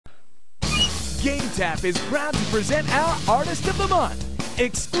Tap is proud to present our Artist of the Month,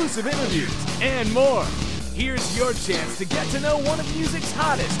 exclusive interviews, and more. Here's your chance to get to know one of music's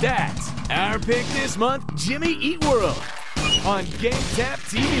hottest acts. Our pick this month, Jimmy Eat World, on Game Tap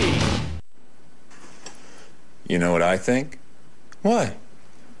TV. You know what I think? What?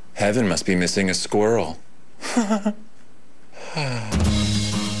 Heaven must be missing a squirrel.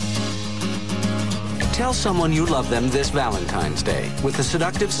 Tell someone you love them this Valentine's Day with the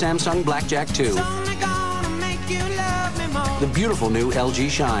seductive Samsung Blackjack 2, the beautiful new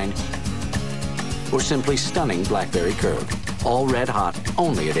LG Shine, or simply stunning BlackBerry Curve. All red hot,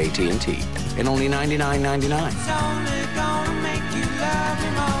 only at AT&T, and only $99.99.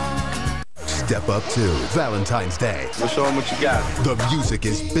 Step up to Valentine's Day. Let's show them what you got. The music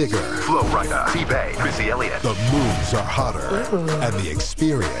is bigger. Flo Rida, T-Bay, Chrissy Elliott. The moves are hotter. And the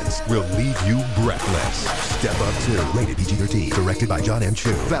experience will leave you breathless. Step up to rated PG-13. Directed by John M.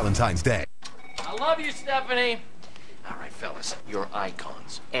 Chu. Valentine's Day. I love you, Stephanie. All right, fellas, you're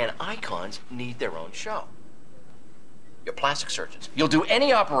icons. And icons need their own show. You're plastic surgeons. You'll do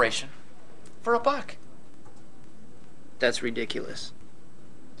any operation for $1. That's ridiculous.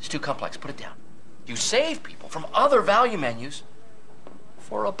 It's too complex. Put it down. You save people from other value menus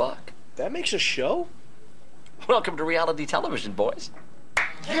for $1. That makes a show? Welcome to reality television, boys.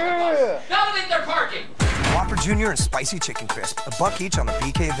 Yeah! Now that they're parking! Whopper Jr. and Spicy Chicken Crisp. $1 each on the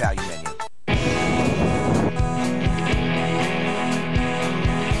BK value menu.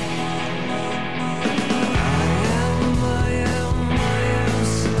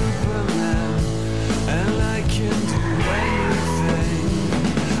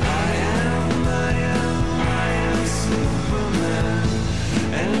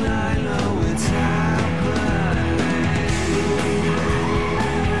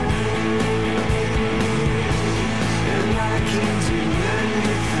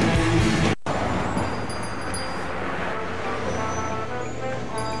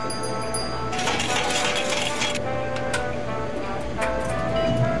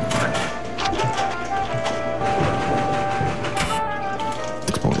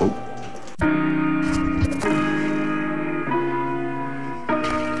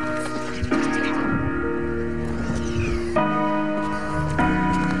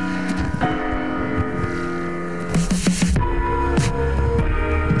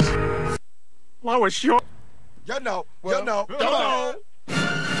 I was sure. You know.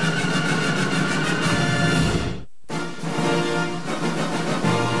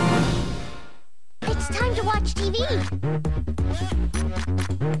 It's time to watch TV.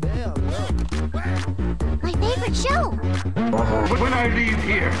 My favorite show. But when I leave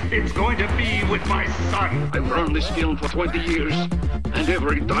here, it's going to be with my son. I've run this film for 20 years, and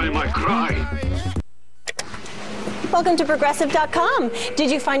every time I cry. Welcome to Progressive.com. Did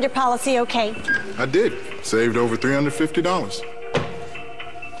you find your policy okay? I did. Saved over $350.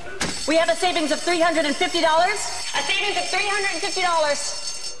 We have a savings of $350. A savings of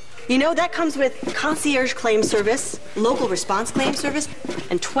 $350. You know, that comes with concierge claim service, local response claim service,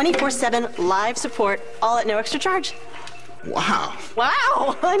 and 24/7 live support, all at no extra charge. Wow.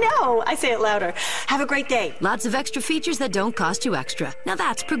 Wow, I know. I say it louder. Have a great day. Lots of extra features that don't cost you extra. Now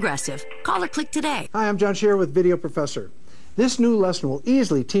that's Progressive. Call or click today. Hi, I'm John Scherer with Video Professor. This new lesson will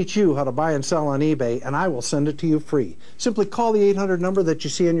easily teach you how to buy and sell on eBay, and I will send it to you free. Simply call the 800 number that you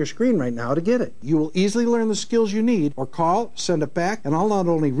see on your screen right now to get it. You will easily learn the skills you need, or call, send it back, and I'll not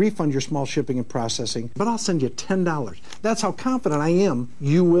only refund your small shipping and processing, but I'll send you $10. That's how confident I am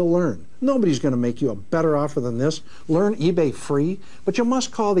you will learn. Nobody's going to make you a better offer than this. Learn eBay free, but you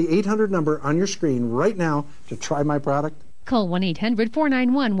must call the 800 number on your screen right now to try my product. Call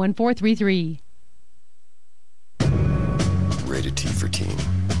 1-800-491-1433. Rated T for teen.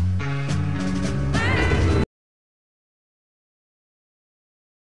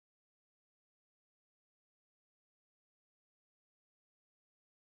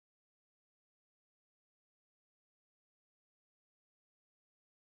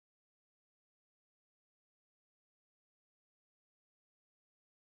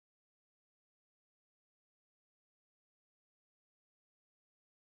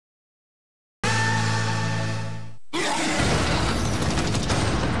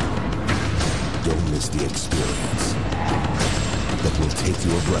 The experience that will take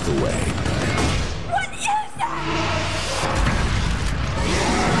your breath away. What is that?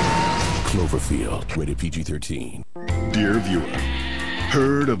 Cloverfield, rated PG-13. Dear viewer,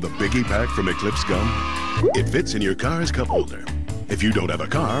 heard of the Biggie Pack from Eclipse Gum? It fits in your car's cup holder. If you don't have a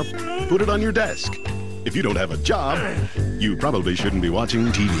car, put it on your desk. If you don't have a job, you probably shouldn't be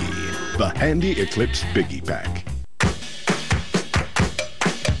watching TV. The handy Eclipse Biggie Pack.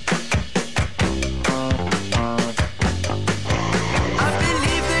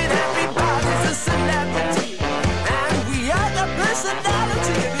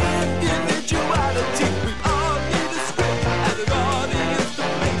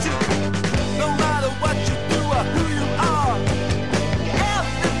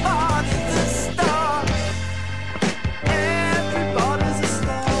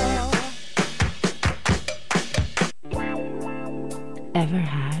 ever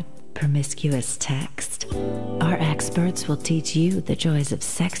had promiscuous text? Our experts will teach you the joys of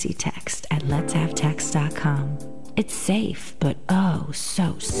sexy text at letshavetext.com. It's safe, but oh,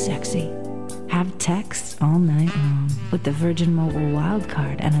 so sexy. Have text all night long with the Virgin Mobile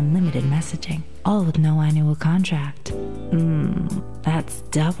Wildcard and unlimited messaging, all with no annual contract. That's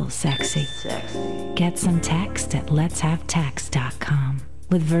double sexy. Get some text at letshavetext.com.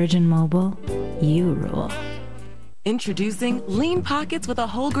 With Virgin Mobile, you rule. Introducing Lean Pockets with a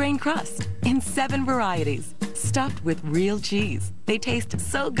whole grain crust in 7 varieties, stuffed with real cheese. They taste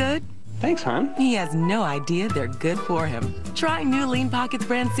so good. Thanks, hon. He has no idea they're good for him. Try new Lean Pockets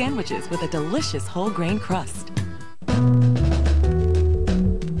brand sandwiches with a delicious whole grain crust.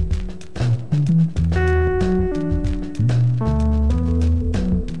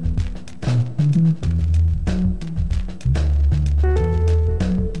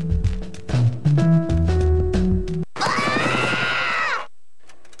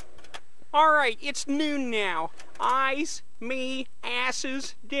 Alright, it's noon now. Eyes, me,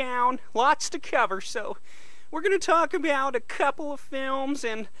 asses, down, lots to cover, so we're gonna talk about a couple of films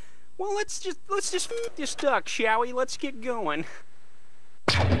and, well, let's just f this duck, shall we? Let's get going.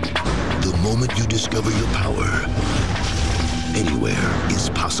 The moment you discover your power, anywhere is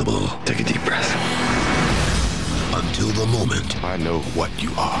possible. Take a deep breath. Until the moment I know what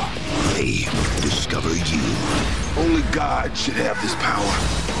you are. they discover you. Only God should have this power.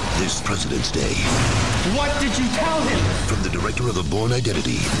 This President's Day. What did you tell him? From the director of The Bourne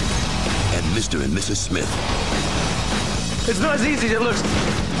Identity and Mr. and Mrs. Smith. It's not as easy as it looks.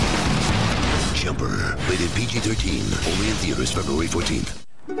 Jumper, rated PG-13, only in theaters February 14th.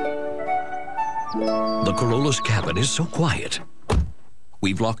 The Corola's cabin is so quiet.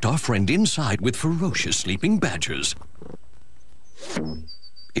 We've locked our friend inside with ferocious sleeping badgers.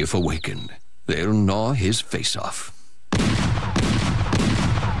 If awakened, they'll gnaw his face off.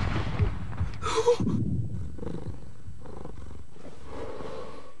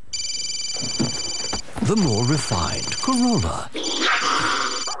 The more refined Corolla.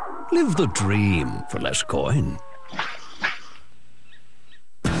 Live the dream for less coin.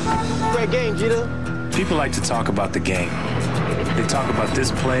 Great game, Jeter. People like to talk about the game. They talk about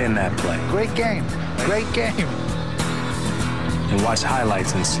this play and that play. Great game. Great game. And watch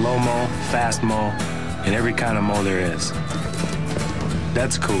highlights in slow-mo, fast-mo, and every kind of mo there is.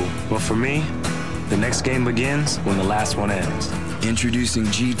 That's cool. But for me, the next game begins when the last one ends. Introducing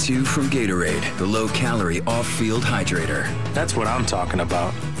G2 from Gatorade, the low-calorie off-field hydrator. That's what I'm talking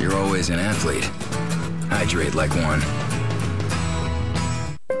about. You're always an athlete. Hydrate like one.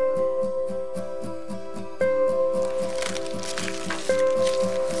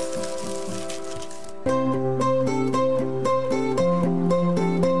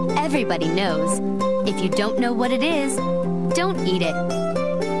 Everybody knows, if you don't know what it is, don't eat it.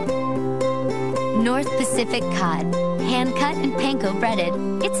 North Pacific cod, hand-cut and panko breaded.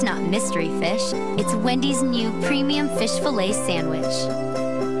 It's not mystery fish. It's Wendy's new premium fish fillet sandwich.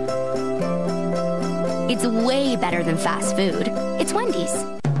 It's way better than fast food. It's Wendy's.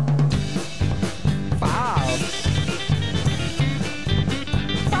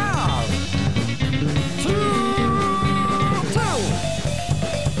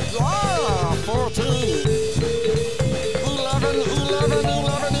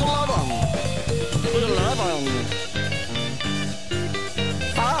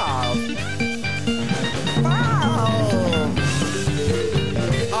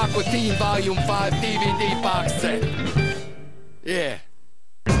 Teen Volume 5 DVD box set. Yeah.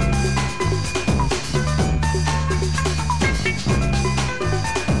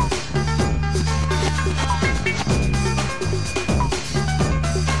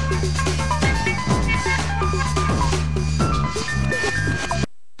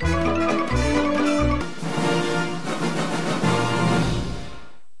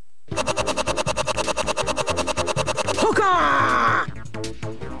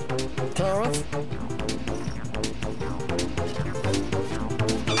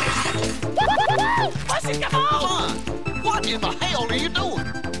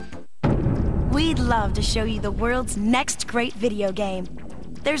 We'd love to show you the world's next great video game.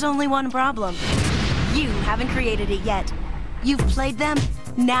 There's only one problem. You haven't created it yet. You've played them,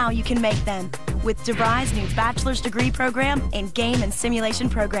 now you can make them. With DeVry's new bachelor's degree program in game and simulation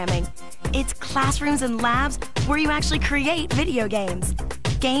programming. It's classrooms and labs where you actually create video games.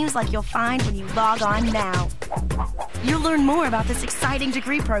 Games like you'll find when you log on now. You'll learn more about this exciting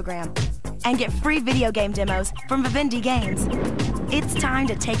degree program and get free video game demos from Vivendi Games. It's time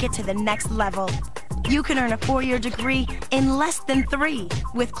to take it to the next level. You can earn a 4-year degree in less than 3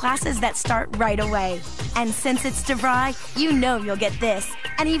 with classes that start right away. And since it's DeVry, you know you'll get this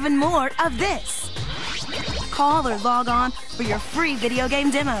and even more of this. Call or log on for your free video game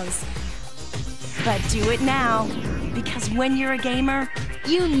demos. But do it now, because when you're a gamer,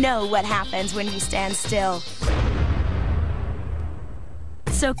 you know what happens when you stand still.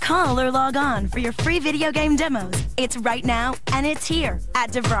 So call or log on for your free video game demos. It's right now, and it's here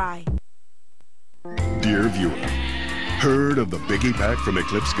at DeVry. Dear viewer, heard of the Biggie Pack from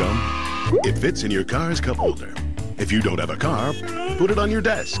Eclipse Gum? It fits in your car's cup holder. If you don't have a car, put it on your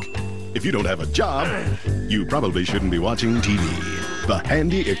desk. If you don't have a job, you probably shouldn't be watching TV. The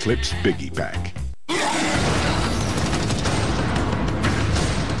handy Eclipse Biggie Pack.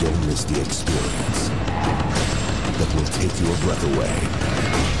 Don't miss the experience that will take your breath away.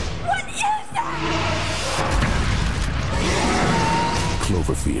 What is that?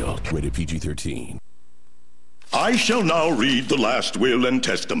 Cloverfield, rated PG-13. I shall now read the last will and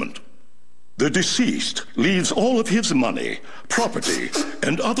testament. The deceased leaves all of his money, property,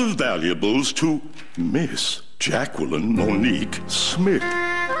 and other valuables to Miss Jacqueline Monique Smith.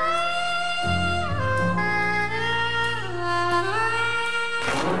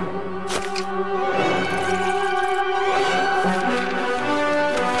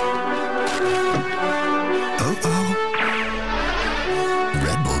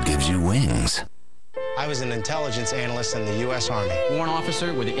 Red Bull gives you wings. I was an intelligence analyst in the U.S. Army. Warrant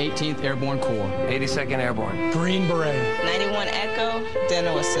officer with the 18th Airborne Corps. 82nd Airborne. Green Beret. 91 Echo,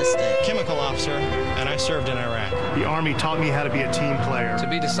 dental assistant. Chemical officer, and I served in Iraq. The Army taught me how to be a team player. To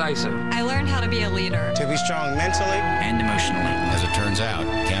be decisive. I learned how to be a leader. To be strong mentally and emotionally. As it turns out,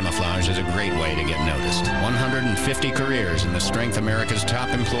 camouflage is a great way to get noticed. 150 careers in the strength America's top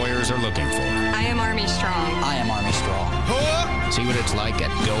employers are looking for. I am Army Strong. I am Army Strong. See what it's like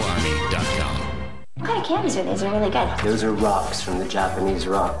at GoArmy.com. What kind of candies are these? They're really good. Those are rocks from the Japanese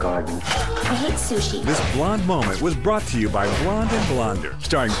rock garden. I hate sushi. This blonde moment was brought to you by Blonde and Blonder,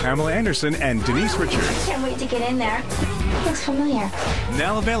 starring Pamela Anderson and Denise Richards. I can't wait to get in there. It looks familiar.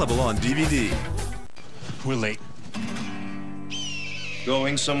 Now available on DVD. We're late.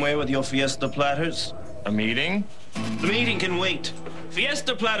 Going somewhere with your Fiesta platters? A meeting? The meeting can wait.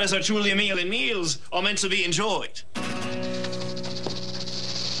 Fiesta platters are truly a meal, and meals are meant to be enjoyed.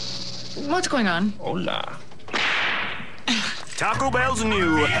 What's going on? Hola. Taco Bell's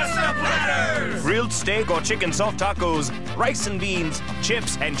new Fiesta platters! Grilled steak or chicken soft tacos, rice and beans,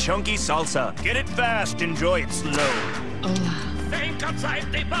 chips, and chunky salsa. Get it fast, enjoy it slow. Hola. Think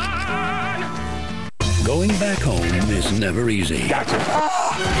outside the barn! Going back home is never easy. Gotcha.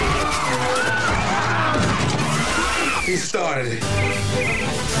 He started it.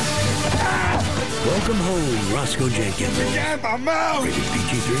 Welcome home, Roscoe Jenkins. Get my mouth! Rated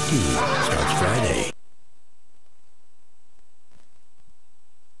PG-13. Starts Friday.